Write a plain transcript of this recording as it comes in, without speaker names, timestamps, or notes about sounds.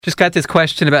Just got this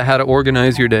question about how to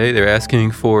organize your day. They're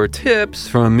asking for tips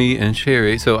from me and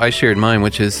Sherri. So I shared mine,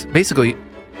 which is basically,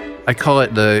 I call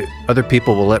it the other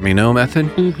people will let me know method.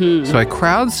 Mm-hmm. So I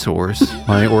crowdsource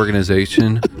my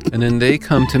organization, and then they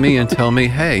come to me and tell me,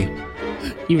 hey,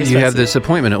 you have this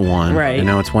appointment at 1, right? And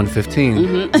now it's 1:15,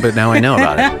 mm-hmm. But now I know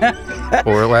about it.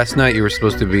 Or last night you were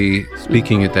supposed to be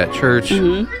speaking at that church,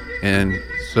 mm-hmm. And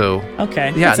so,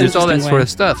 yeah, there's all that sort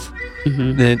of stuff.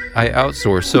 Mm-hmm. That I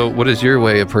outsource. So what is your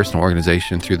way of personal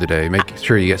organization through the day? Make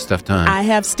sure you get stuff done. I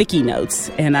have sticky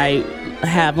notes, and I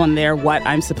have on there what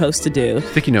I'm supposed to do.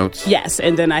 Sticky notes? Yes,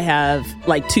 and then I have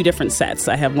like 2 different sets.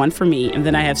 I have one for me, and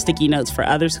then I have sticky notes for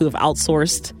others who have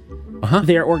outsourced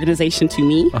their organization to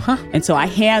me. And so I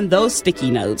hand those sticky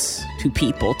notes to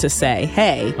people to say,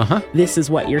 hey, this is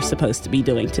what you're supposed to be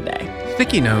doing today.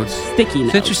 Sticky notes? Sticky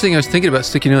notes. It's interesting. I was thinking about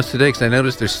sticky notes today because I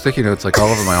noticed there's sticky notes like all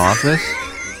over my office.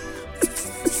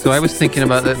 So I was thinking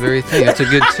about that very thing. That's a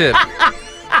good tip.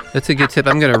 That's a good tip.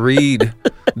 I'm going to read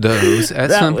those at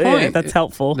some point. That's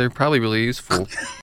helpful. They're probably really useful.